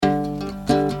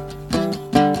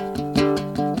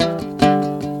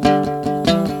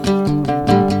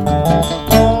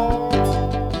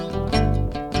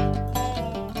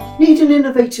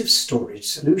innovative storage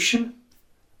solution,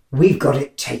 we've got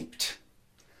it taped.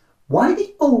 Why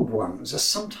the old ones are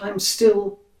sometimes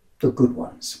still the good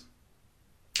ones.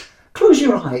 Close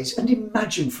your eyes and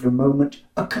imagine for a moment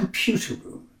a computer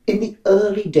room in the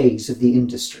early days of the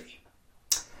industry.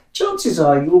 Chances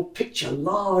are you'll picture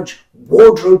large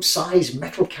wardrobe-sized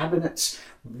metal cabinets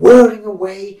whirring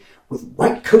away with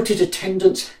white-coated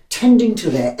attendants tending to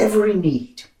their every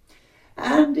need.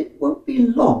 And it won't be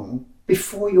long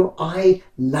before your eye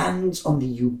lands on the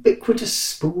ubiquitous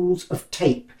spools of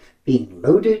tape being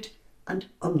loaded and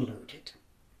unloaded,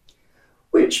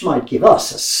 which might give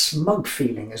us a smug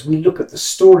feeling as we look at the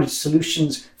storage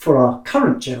solutions for our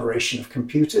current generation of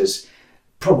computers,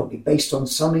 probably based on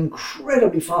some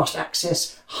incredibly fast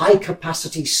access, high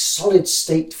capacity, solid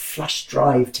state flash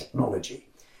drive technology.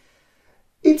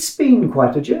 It's been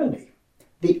quite a journey.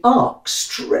 The arc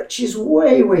stretches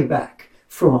way back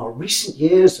from our recent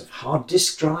years of hard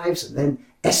disk drives and then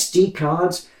SD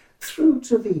cards through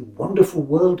to the wonderful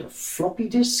world of floppy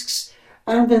disks,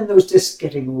 and then those disks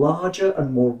getting larger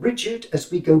and more rigid as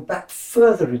we go back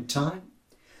further in time,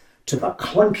 to the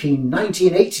clunky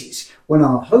 1980s when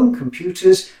our home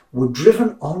computers were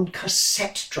driven on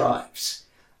cassette drives,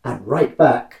 and right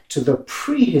back to the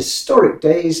prehistoric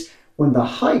days when the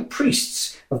high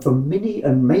priests of the mini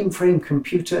and mainframe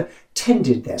computer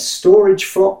tended their storage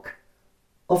flock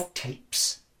of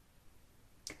tapes.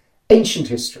 Ancient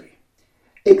history,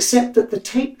 except that the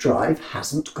tape drive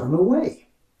hasn't gone away.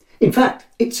 In fact,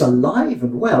 it's alive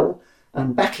and well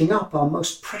and backing up our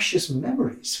most precious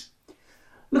memories.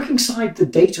 Look inside the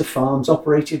data farms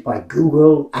operated by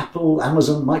Google, Apple,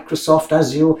 Amazon, Microsoft,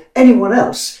 Azure, anyone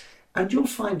else, and you'll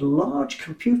find large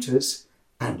computers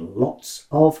and lots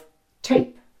of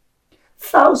tape.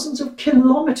 Thousands of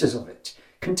kilometers of it,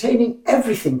 containing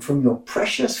everything from your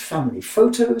precious family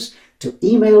photos to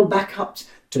email backups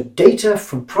to data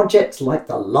from projects like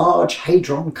the Large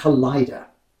Hadron Collider.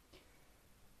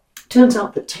 Turns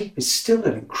out that tape is still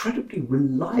an incredibly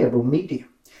reliable medium,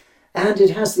 and it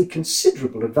has the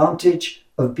considerable advantage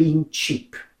of being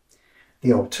cheap.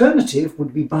 The alternative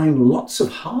would be buying lots of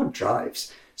hard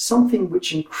drives, something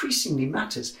which increasingly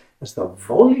matters as the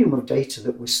volume of data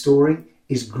that we're storing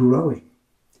is growing.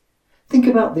 Think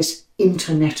about this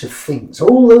Internet of Things,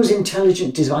 all those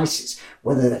intelligent devices,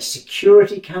 whether they're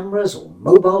security cameras or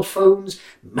mobile phones,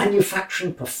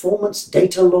 manufacturing performance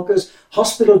data loggers,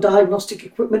 hospital diagnostic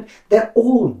equipment, they're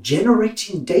all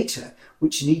generating data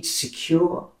which needs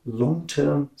secure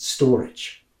long-term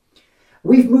storage.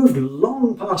 We've moved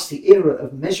long past the era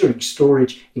of measuring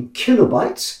storage in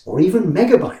kilobytes or even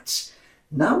megabytes.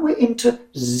 Now we're into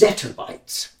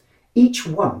zettabytes, each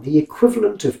one the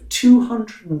equivalent of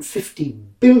 250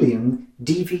 billion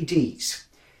DVDs.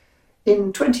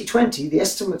 In 2020, the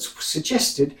estimates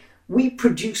suggested we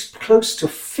produced close to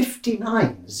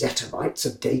 59 zettabytes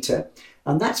of data,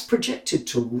 and that's projected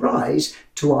to rise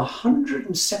to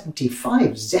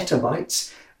 175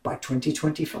 zettabytes by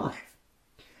 2025.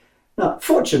 Now,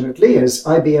 fortunately, as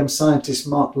IBM scientist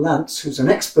Mark Lantz, who's an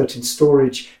expert in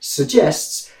storage,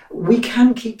 suggests, we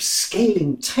can keep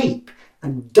scaling tape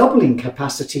and doubling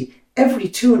capacity every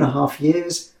 2.5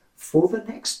 years for the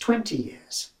next 20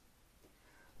 years.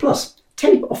 Plus,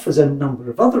 tape offers a number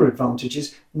of other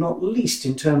advantages, not least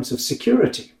in terms of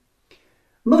security.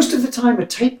 Most of the time a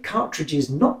tape cartridge is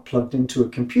not plugged into a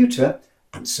computer,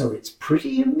 and so it's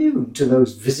pretty immune to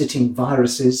those visiting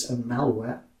viruses and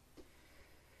malware.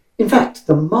 In fact,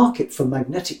 the market for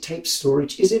magnetic tape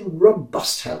storage is in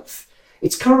robust health.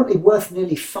 It's currently worth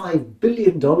nearly $5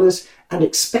 billion and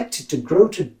expected to grow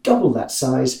to double that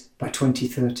size by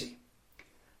 2030.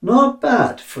 Not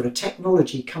bad for a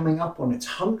technology coming up on its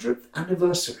 100th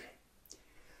anniversary.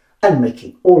 And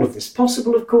making all of this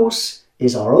possible, of course,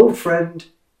 is our old friend,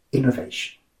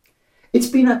 innovation. It's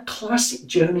been a classic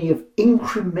journey of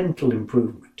incremental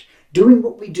improvement, doing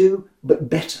what we do but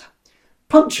better,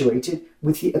 punctuated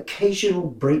with the occasional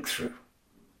breakthrough.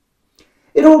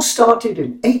 It all started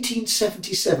in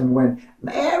 1877 when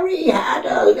Mary Had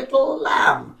a Little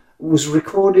Lamb was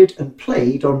recorded and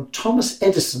played on Thomas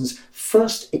Edison's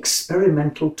first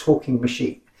experimental talking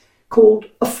machine, called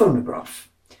a phonograph.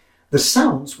 The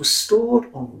sounds were stored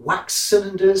on wax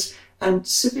cylinders and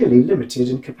severely limited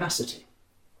in capacity.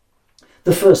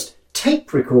 The first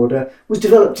tape recorder was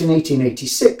developed in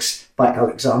 1886 by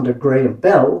Alexander Graham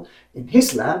Bell in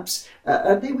his labs,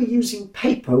 and they were using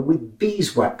paper with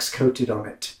beeswax coated on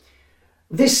it.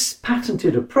 This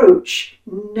patented approach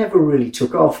never really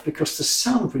took off because the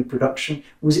sound reproduction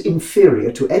was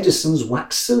inferior to Edison's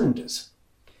wax cylinders.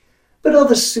 But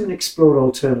others soon explored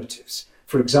alternatives.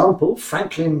 For example,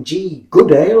 Franklin G.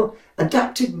 Goodale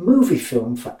adapted movie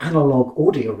film for analogue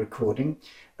audio recording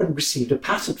and received a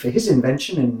patent for his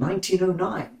invention in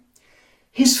 1909.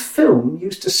 His film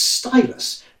used a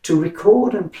stylus to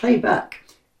record and play back,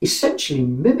 essentially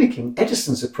mimicking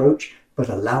Edison's approach but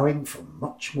allowing for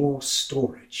much more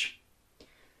storage.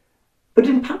 But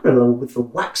in parallel with the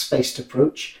wax-based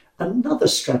approach, another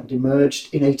strand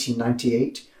emerged in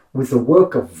 1898 with the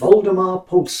work of Voldemar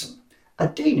Poulsen, a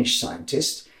Danish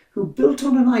scientist who built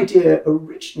on an idea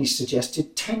originally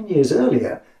suggested 10 years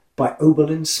earlier by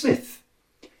Oberlin Smith.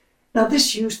 Now,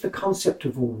 this used the concept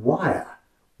of a wire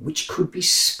which could be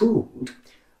spooled,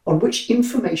 on which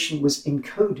information was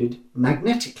encoded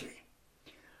magnetically.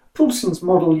 Poulsen's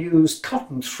model used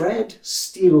cotton thread,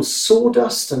 steel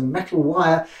sawdust and metal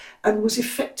wire, and was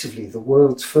effectively the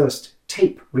world's first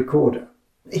tape recorder.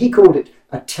 He called it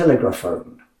a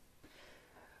telegraphone.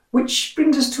 Which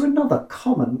brings us to another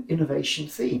common innovation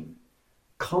theme: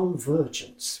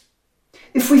 convergence.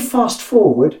 If we fast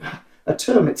forward, a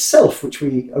term itself which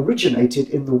we originated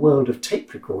in the world of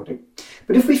tape recording,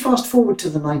 but if we fast forward to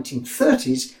the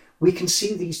 1930s, we can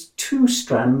see these two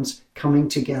strands coming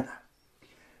together.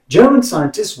 German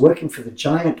scientists working for the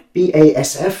giant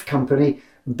BASF company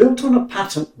built on a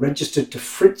patent registered to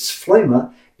Fritz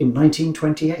Fleumer in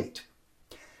 1928.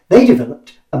 They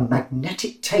developed a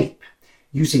magnetic tape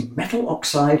using metal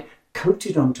oxide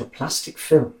coated onto plastic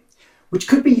film, which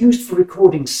could be used for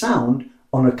recording sound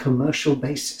on a commercial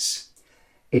basis.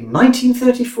 In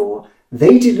 1934,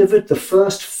 they delivered the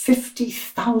first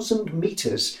 50,000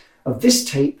 meters of this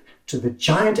tape to the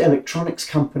giant electronics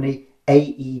company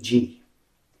AEG.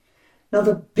 Now,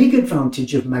 the big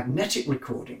advantage of magnetic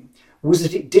recording was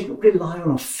that it didn't rely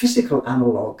on a physical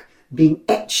analogue being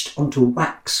etched onto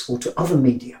wax or to other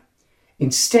media.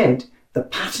 Instead, the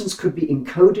patterns could be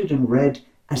encoded and read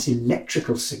as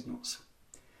electrical signals.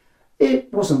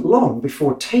 It wasn't long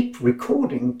before tape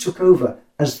recording took over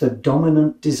as the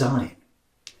dominant design.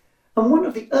 And one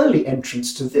of the early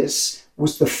entrants to this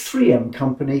was the 3M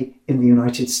company in the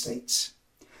United States.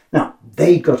 Now,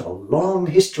 they got a long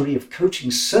history of coating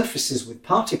surfaces with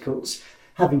particles,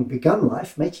 having begun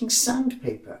life making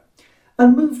sandpaper,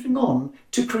 and moving on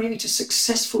to create a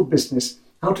successful business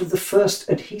out of the first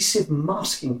adhesive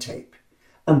masking tape,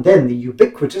 and then the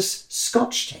ubiquitous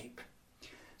Scotch tape.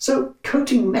 So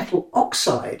coating metal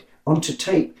oxide onto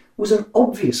tape was an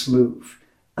obvious move,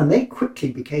 and they quickly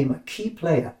became a key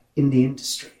player in the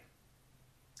industry.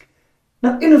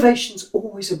 Now, innovation's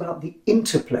always about the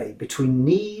interplay between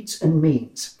needs and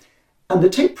means, and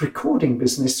the tape recording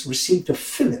business received a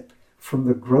fillip from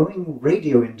the growing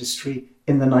radio industry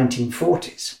in the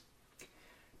 1940s.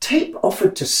 Tape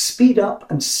offered to speed up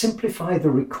and simplify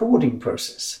the recording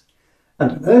process,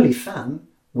 and an early fan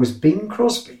was Bing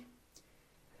Crosby.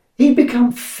 He'd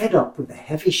become fed up with the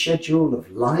heavy schedule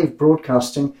of live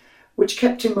broadcasting, which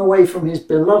kept him away from his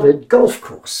beloved golf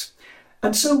course,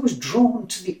 and so was drawn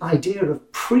to the idea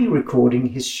of pre-recording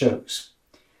his shows.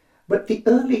 But the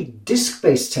early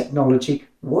disc-based technology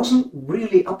wasn't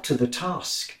really up to the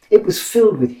task. It was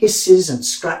filled with hisses and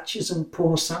scratches and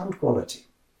poor sound quality.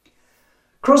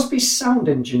 Crosby's sound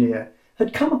engineer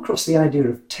had come across the idea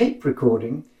of tape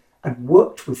recording and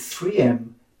worked with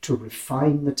 3M to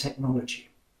refine the technology.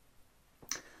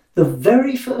 The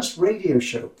very first radio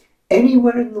show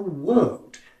anywhere in the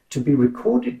world to be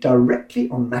recorded directly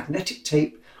on magnetic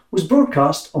tape was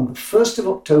broadcast on the 1st of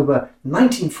October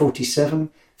 1947,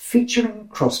 featuring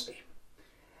Crosby.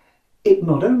 It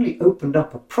not only opened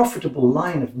up a profitable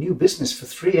line of new business for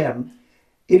 3M,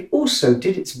 it also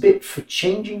did its bit for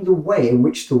changing the way in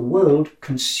which the world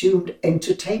consumed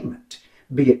entertainment,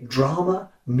 be it drama,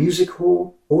 music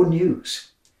hall, or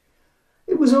news.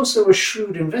 It was also a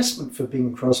shrewd investment for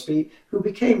Bing Crosby, who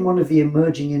became one of the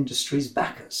emerging industry's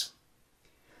backers.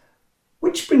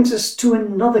 Which brings us to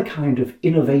another kind of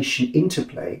innovation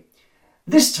interplay,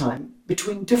 this time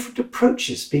between different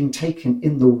approaches being taken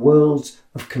in the worlds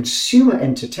of consumer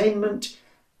entertainment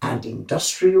and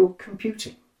industrial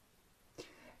computing.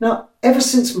 Now, ever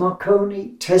since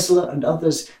Marconi, Tesla and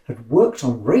others had worked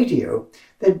on radio,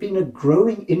 there'd been a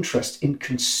growing interest in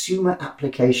consumer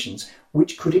applications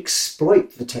which could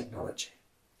exploit the technology.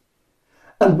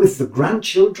 And with the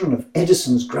grandchildren of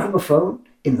Edison's gramophone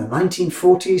in the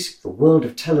 1940s, the world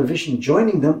of television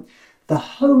joining them, the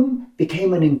home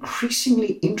became an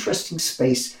increasingly interesting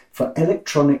space for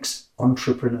electronics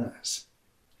entrepreneurs.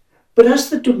 But as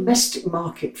the domestic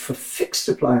market for fixed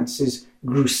appliances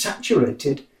grew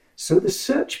saturated, so the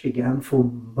search began for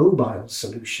mobile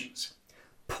solutions.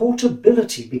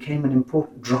 Portability became an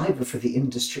important driver for the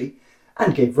industry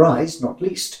and gave rise, not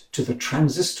least, to the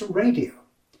transistor radio.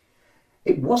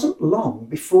 it wasn't long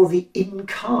before the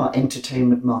in-car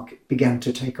entertainment market began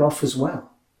to take off as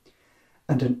well.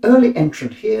 And an early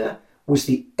entrant here was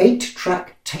the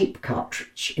 8-track tape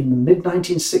cartridge in the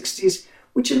mid-1960s,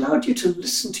 which allowed you to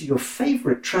listen to your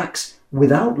favourite tracks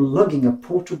without lugging a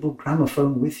portable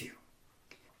gramophone with you.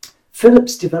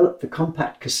 Philips developed the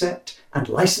compact cassette and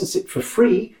licensed it for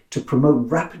free to promote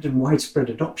rapid and widespread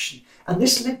adoption, and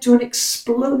this led to an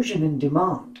explosion in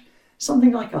demand.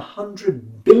 Something like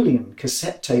 100 billion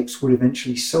cassette tapes were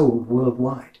eventually sold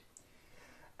worldwide.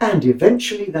 And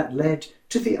eventually that led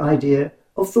to the idea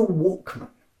of the Walkman,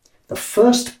 the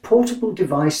first portable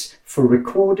device for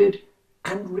recorded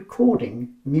and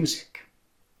recording music,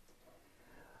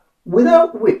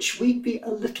 without which we'd be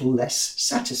a little less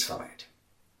satisfied.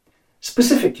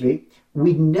 Specifically,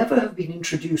 we'd never have been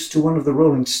introduced to one of the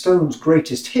Rolling Stones'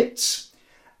 greatest hits,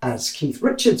 as Keith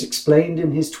Richards explained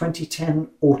in his 2010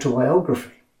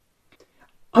 autobiography.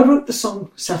 I wrote the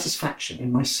song Satisfaction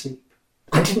in my sleep.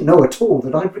 I didn't know at all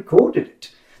that I'd recorded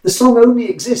it. The song only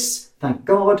exists, thank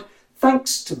God,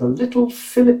 thanks to the little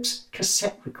Philips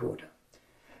cassette recorder.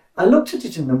 I looked at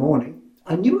it in the morning.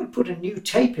 I knew I'd put a new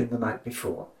tape in the night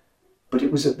before, but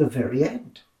it was at the very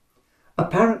end.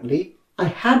 Apparently, I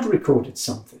had recorded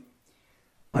something.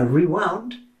 I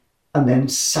rewound, and then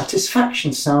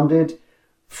Satisfaction sounded,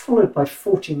 followed by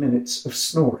 40 minutes of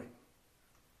snoring.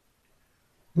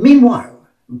 Meanwhile,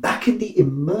 back in the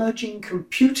emerging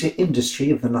computer industry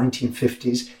of the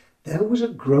 1950s, there was a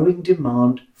growing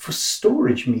demand for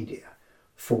storage media,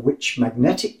 for which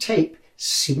magnetic tape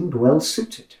seemed well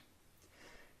suited.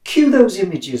 Cue those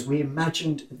images we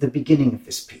imagined at the beginning of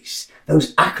this piece,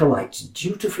 those acolytes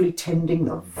dutifully tending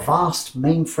the vast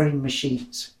mainframe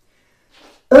machines.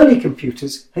 Early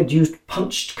computers had used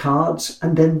punched cards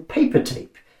and then paper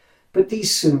tape, but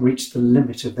these soon reached the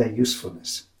limit of their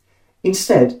usefulness.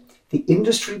 Instead, the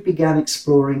industry began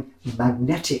exploring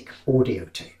magnetic audio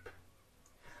tape.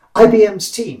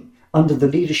 IBM's team, under the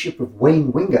leadership of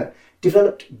Wayne Winger,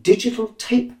 developed digital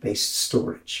tape-based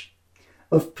storage.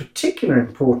 Of particular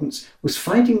importance was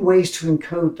finding ways to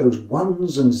encode those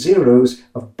ones and zeros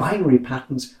of binary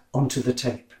patterns onto the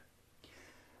tape.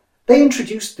 They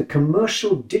introduced the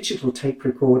commercial digital tape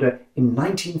recorder in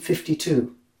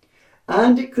 1952,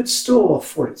 and it could store,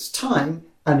 for its time,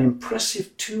 an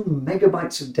impressive 2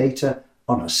 megabytes of data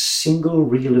on a single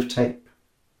reel of tape.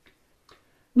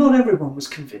 Not everyone was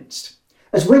convinced.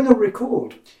 As Winger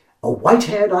recalled, a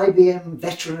white-haired IBM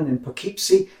veteran in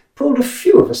Poughkeepsie pulled a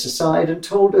few of us aside and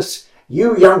told us,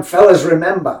 "You young fellas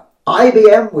remember,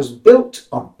 IBM was built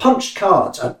on punched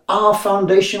cards, and our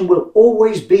foundation will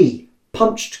always be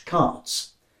punched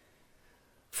cards."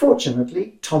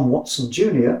 Fortunately, Tom Watson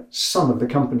Jr., son of the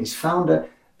company's founder,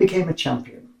 became a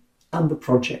champion, and the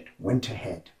project went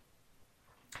ahead.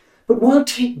 But while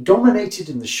tape dominated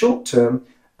in the short term,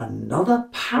 another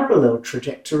parallel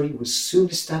trajectory was soon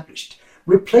established,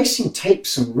 replacing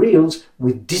tapes and reels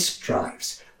with disk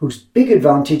drives, whose big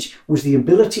advantage was the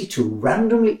ability to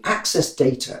randomly access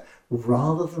data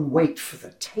rather than wait for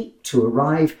the tape to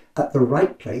arrive at the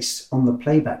right place on the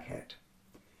playback head.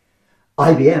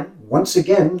 IBM once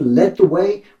again led the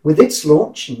way with its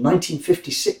launch in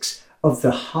 1956 of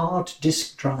the hard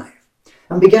disk drive,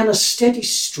 and began a steady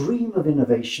stream of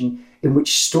innovation in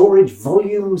which storage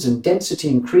volumes and density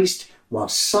increased while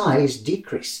size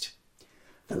decreased.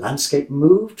 The landscape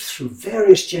moved through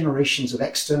various generations of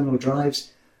external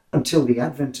drives until the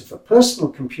advent of the personal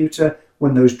computer,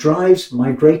 when those drives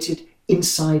migrated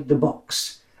inside the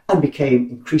box and became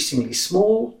increasingly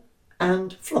small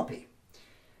and floppy.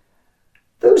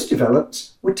 Those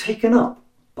developments were taken up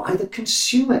by the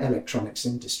consumer electronics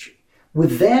industry,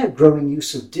 with their growing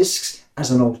use of disks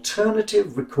as an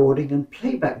alternative recording and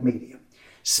playback medium,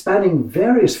 spanning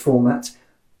various formats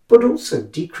but also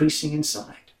decreasing in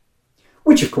size,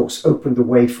 which of course opened the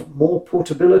way for more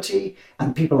portability,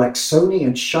 and people like Sony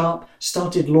and Sharp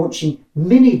started launching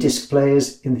mini disc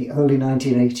players in the early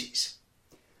 1980s.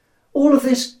 All of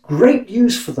this great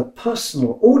news for the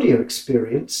personal audio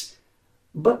experience,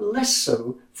 but less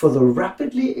so for the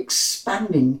rapidly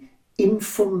expanding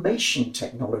information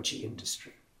technology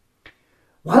industry.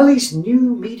 While these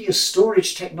new media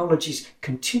storage technologies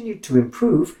continued to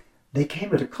improve, they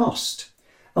came at a cost.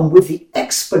 And with the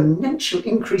exponential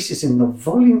increases in the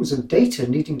volumes of data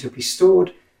needing to be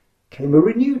stored, came a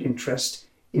renewed interest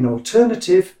in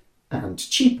alternative and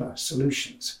cheaper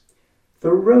solutions.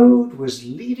 The road was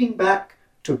leading back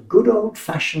to good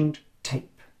old-fashioned tape.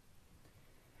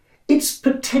 Its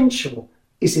potential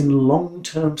is in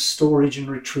long-term storage and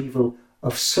retrieval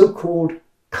of so-called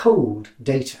cold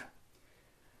data.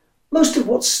 Most of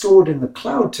what's stored in the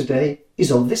cloud today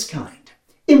is of this kind.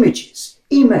 images,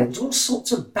 emails, all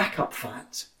sorts of backup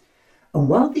files. And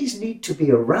while these need to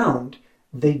be around,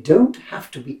 they don't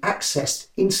have to be accessed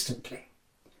instantly.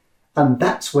 And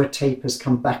that's where tape has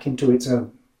come back into its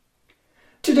own.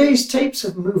 Today's tapes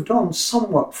have moved on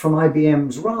somewhat from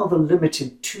IBM's rather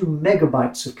limited 2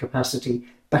 megabytes of capacity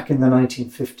back in the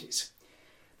 1950s.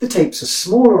 The tapes are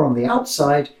smaller on the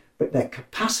outside, but their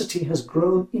capacity has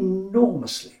grown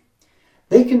enormously.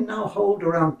 They can now hold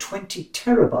around 20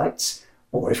 terabytes,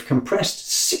 or if compressed,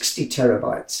 60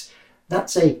 terabytes.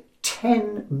 That's a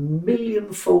 10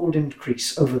 million-fold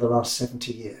increase over the last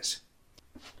 70 years.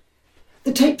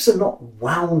 The tapes are not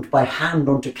wound by hand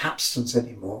onto capstans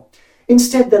anymore.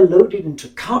 Instead, they're loaded into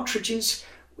cartridges,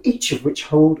 each of which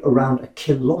hold around a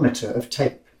kilometre of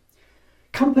tape.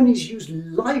 Companies use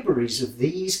libraries of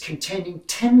these containing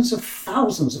tens of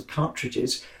thousands of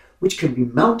cartridges, which can be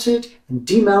mounted and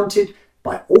demounted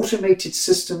by automated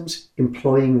systems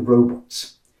employing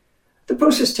robots. The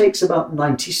process takes about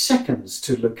 90 seconds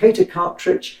to locate a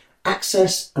cartridge,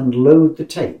 access and load the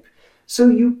tape, so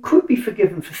you could be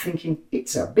forgiven for thinking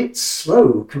it's a bit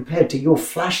slow compared to your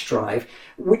flash drive,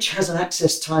 which has an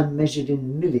access time measured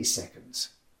in milliseconds.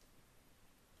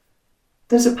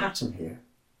 There's a pattern here.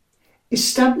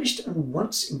 Established and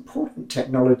once important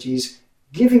technologies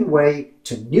giving way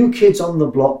to new kids on the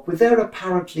block with their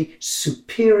apparently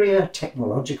superior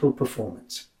technological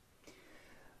performance.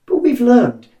 But we've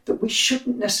learned that we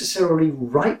shouldn't necessarily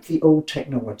write the old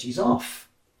technologies off.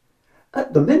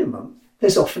 At the minimum,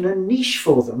 there's often a niche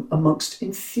for them amongst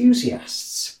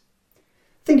enthusiasts.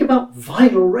 Think about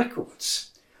vinyl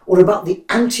records, or about the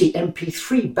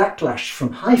anti-MP3 backlash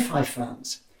from hi-fi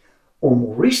fans, or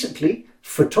more recently,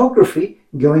 photography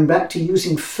going back to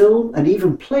using film and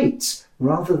even plates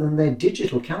rather than their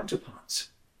digital counterparts.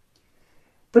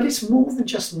 But it's more than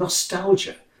just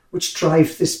nostalgia which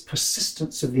drives this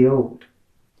persistence of the old.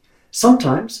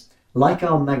 Sometimes, like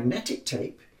our magnetic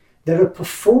tape, there are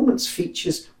performance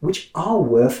features which are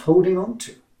worth holding on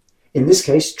to. In this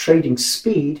case, trading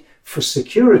speed for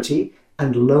security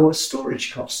and lower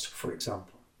storage cost, for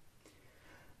example.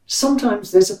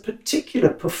 Sometimes there's a particular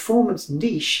performance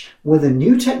niche where the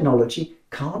new technology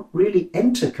can't really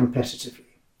enter competitively.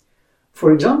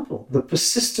 For example, the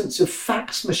persistence of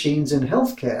fax machines in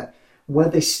healthcare, where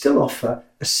they still offer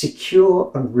a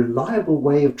secure and reliable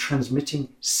way of transmitting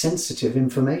sensitive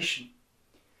information.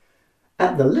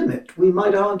 At the limit, we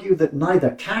might argue that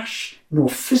neither cash nor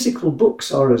physical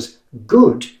books are as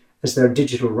good as their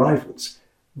digital rivals,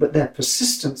 but their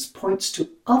persistence points to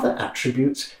other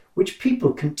attributes which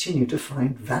people continue to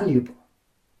find valuable.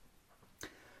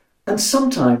 And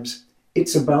sometimes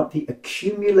it's about the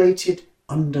accumulated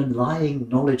underlying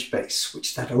knowledge base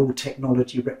which that old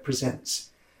technology represents,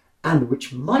 and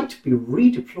which might be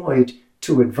redeployed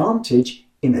to advantage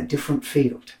in a different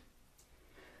field.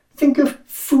 Think of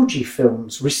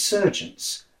Fujifilm's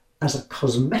resurgence as a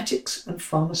cosmetics and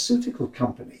pharmaceutical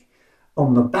company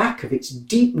on the back of its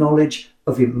deep knowledge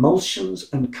of emulsions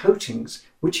and coatings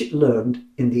which it learned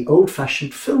in the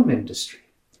old-fashioned film industry.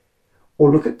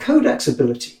 Or look at Kodak's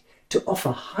ability to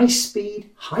offer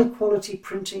high-speed, high-quality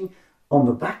printing on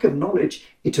the back of knowledge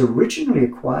it originally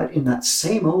acquired in that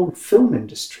same old film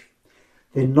industry.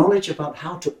 Their knowledge about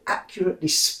how to accurately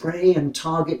spray and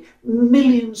target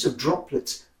millions of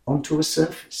droplets onto a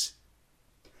surface.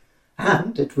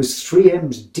 And it was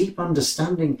 3M's deep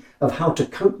understanding of how to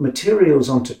coat materials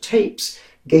onto tapes,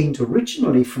 gained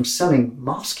originally from selling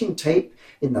masking tape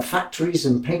in the factories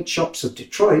and paint shops of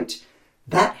Detroit,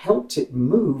 that helped it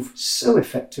move so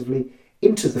effectively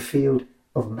into the field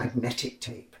of magnetic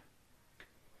tape.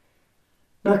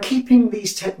 Now, keeping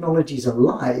these technologies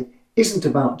alive isn't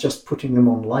about just putting them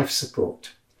on life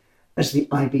support. As the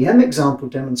IBM example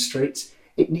demonstrates,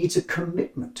 it needs a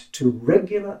commitment to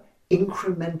regular,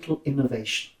 incremental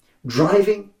innovation,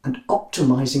 driving and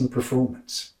optimizing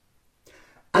performance.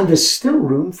 And there's still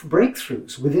room for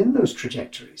breakthroughs within those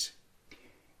trajectories.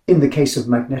 In the case of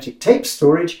magnetic tape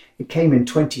storage, it came in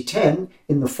 2010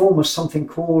 in the form of something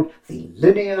called the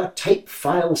Linear Tape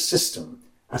File System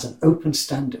as an open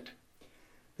standard.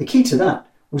 The key to that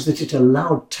was that it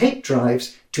allowed tape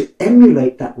drives to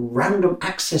emulate that random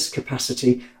access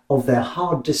capacity of their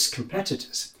hard disk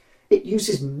competitors. It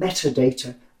uses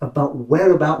metadata about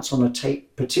whereabouts on a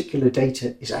tape particular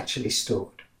data is actually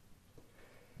stored.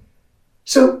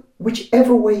 So,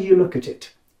 whichever way you look at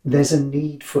it, there's a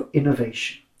need for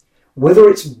innovation, whether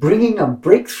it's bringing a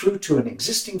breakthrough to an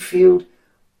existing field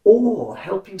or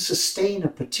helping sustain a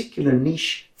particular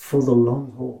niche for the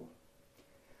long haul.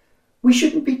 We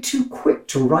shouldn't be too quick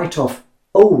to write off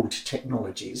old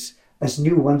technologies as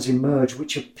new ones emerge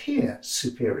which appear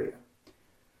superior.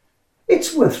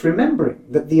 It's worth remembering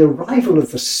that the arrival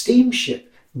of the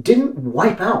steamship didn't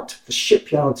wipe out the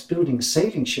shipyards building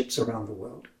sailing ships around the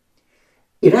world.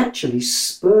 It actually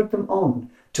spurred them on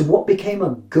to what became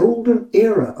a golden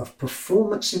era of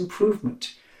performance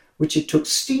improvement, which it took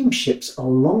steamships a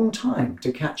long time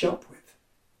to catch up with.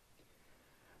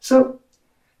 So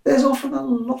there's often a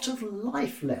lot of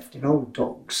life left in old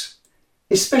dogs,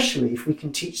 especially if we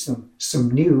can teach them some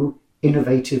new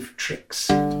innovative tricks.